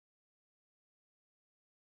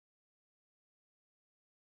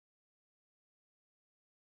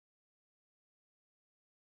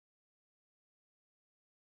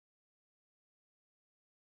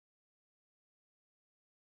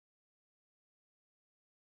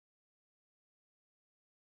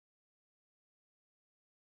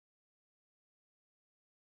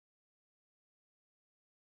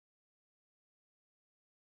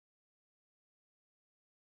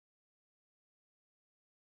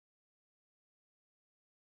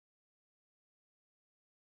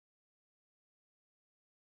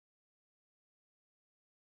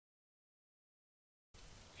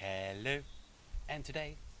Hello. And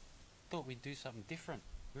today, thought we'd do something different.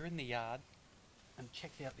 We're in the yard and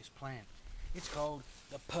checked out this plant. It's called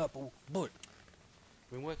the Purple Bhut.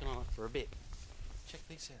 Been working on it for a bit. Check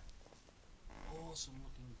this out. Awesome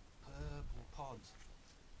looking purple pods.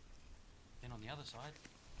 Then on the other side,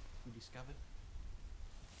 we discovered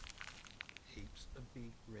heaps of big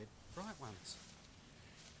red bright ones.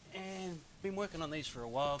 And been working on these for a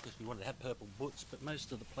while because we wanted to have purple bhuts, but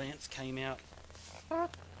most of the plants came out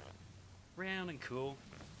round and cool.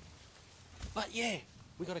 But yeah,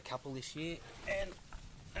 we got a couple this year and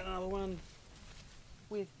another one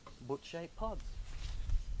with bhut-shaped pods.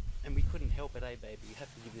 And we couldn't help it, eh, baby? You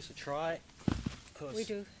have to give this a try. We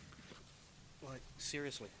do. Like,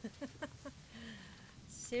 seriously.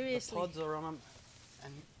 Seriously. The pods are on them,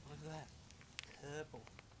 and look at that. Purple.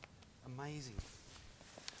 Amazing.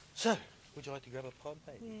 So, would you like to grab a pod,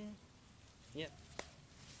 baby? Yeah. Yep.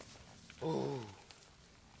 Ooh.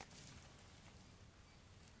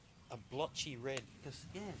 A blotchy red, because,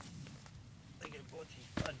 yeah, they get blotchy,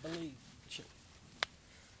 I believe.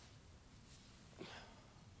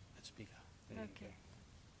 That's bigger. There Okay. You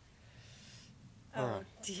go. Oh Alright.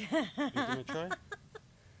 dear. You gonna try?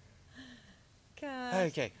 Gosh.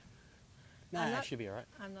 Okay. Nah, that should be alright.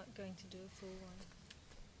 I'm not going to do a full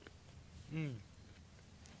one. Mm.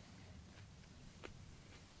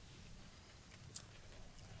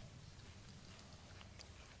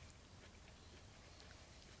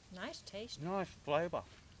 Nice taste. Nice flavour.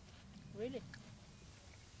 Really.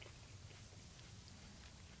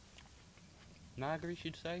 Margarita,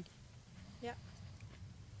 you'd say? Yeah.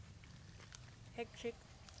 Hectic.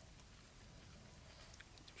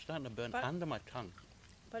 Starting to burn But- under my tongue.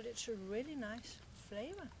 But it's a really nice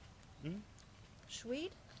flavour. Mm.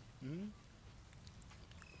 Sweet. Mm.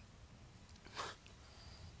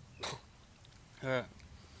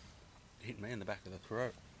 Hit me in the back of the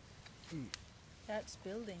throat. Mm. That's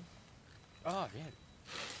building. Oh, yeah.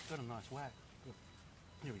 Got a nice whack. Good.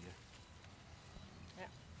 Here we go.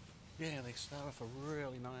 Yeah. Yeah, they start off a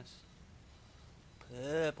really nice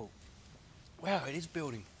purple. Wow, it is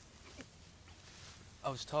building. I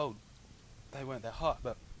was told they weren't that hot,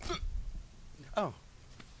 but... Oh,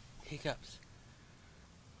 hiccups.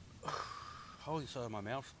 Whole side of my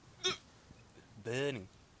mouth. Burning.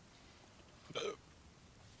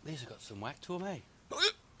 These have got some whack to them,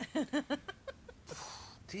 eh?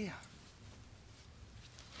 Dear.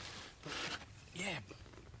 Yeah,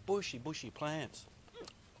 bushy plants.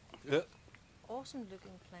 Yep. Awesome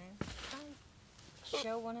looking plant.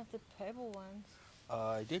 Show one of the purple ones.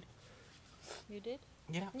 I did. You did?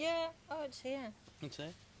 Yeah. Yeah. Oh, it's here. It's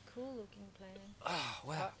there. Cool looking plant. Oh,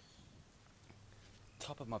 wow.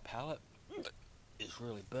 Top of my palate is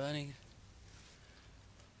really burning.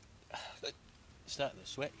 Starting to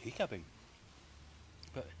sweat, hiccuping.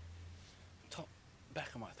 But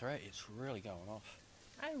back of my throat, it's really going off.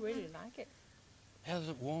 I really like it. How's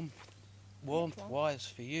it warmth-wise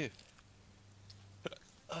for you?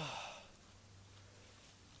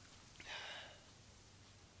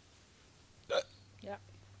 Yeah.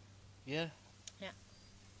 Yeah? Yeah.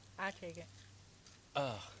 I take it.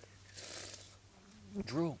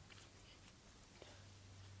 Drool.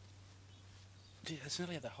 Dude, it's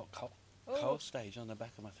nearly at the hot cold Oh. stage on the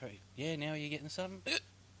back of my throat. Yeah, now you're getting something?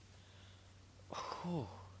 Oh.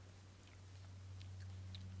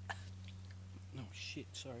 No, shit,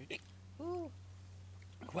 sorry. Ooh.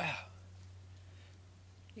 Wow.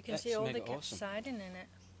 You can That's see all the mega awesome. capsaicin in it.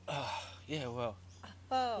 Oh, yeah, well.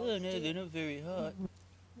 Oh, no, dear. they're not very hot.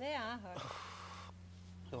 They are hot.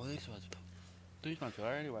 Oh, these ones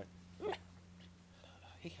are anyway.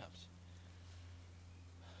 Hiccups.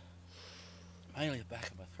 Mainly the back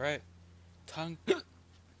of my throat. Tongue.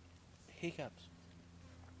 Hiccups.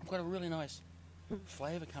 I've got a really nice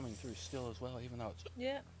flavour coming through still as well, even though it's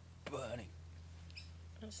Yeah. burning.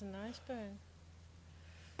 It's a nice burn.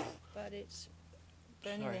 But it's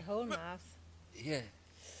burning Sorry. the whole mouth. Yeah.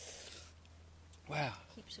 Wow.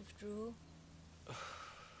 Heaps of drool.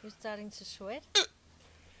 You're starting to sweat.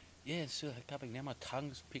 Yeah, it's still hiccuping. Now my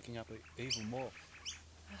tongue's picking up even more.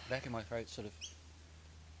 Back of my throat sort of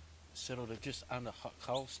settled at just under hot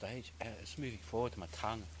cold stage, and it's moving forward to my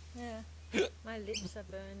tongue. Yeah. My lips are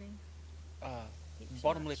burning. Heaps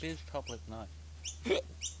Bottom much. lip is, top lip no.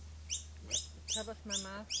 Top of my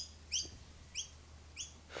mouth.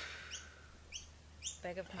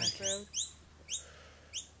 Back of my Okay. throat.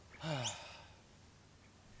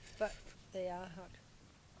 But they are hot.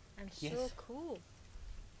 And so Yes. cool.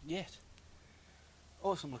 Yes.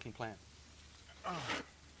 Awesome looking plant. Oh.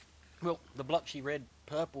 Well, the blotchy red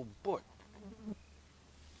purple Bhut.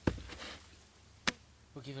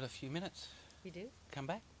 We'll give it a few minutes. You do? Come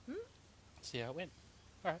back. See how it went.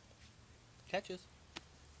 Alright. Catches.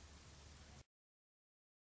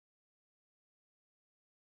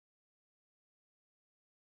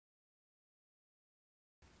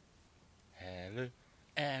 Hello.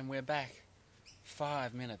 And we're back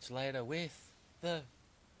 5 minutes later with the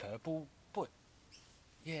Purple Bhut.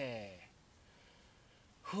 Yeah.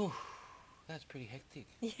 Whew. That's pretty hectic.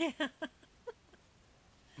 Yeah.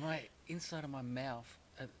 My inside of my mouth,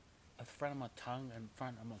 at the front of my tongue and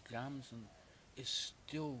front of my gums, and is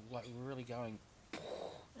still like really going.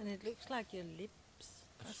 And it looks like your lips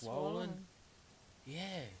are Swollen.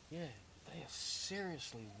 Yeah. They are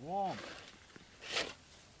seriously warm.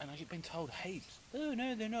 And I've been told heaps. Oh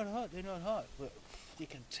no, they're not hot. They're not hot. But you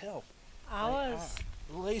can tell. Ours.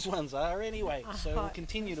 Well, these ones are anyway. So we'll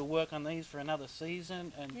continue to work on these for another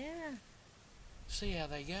season and see how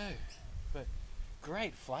they go. But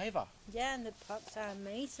great flavour. Yeah, and the pots are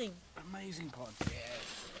amazing. Amazing pods.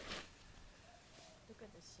 Yes. Look at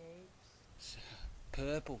the shapes.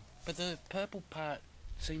 Purple. But the purple part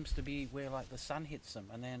seems to be where like the sun hits them,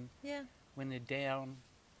 and then when they're down,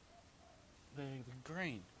 they're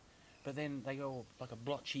green. But then they go like a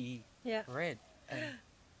blotchy red and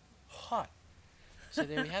hot. So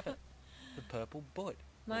there we have it. The Purple Bhut.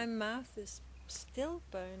 My mouth is still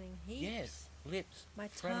burning heaps. Yes, lips. My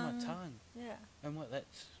front tongue. of my tongue. Yeah. And what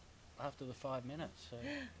that's after the 5 minutes. So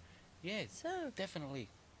yeah, So definitely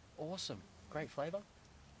awesome. Great flavour.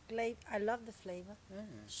 I love the flavour. Yeah.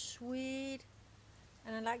 Sweet.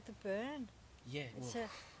 And I like the burn. Yeah. It's Well, a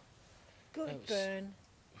good was- burn.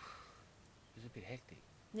 it was a bit hectic.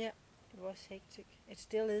 Yeah, it was hectic. It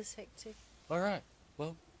still is hectic. All right.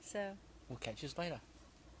 Well, So we'll catch you later.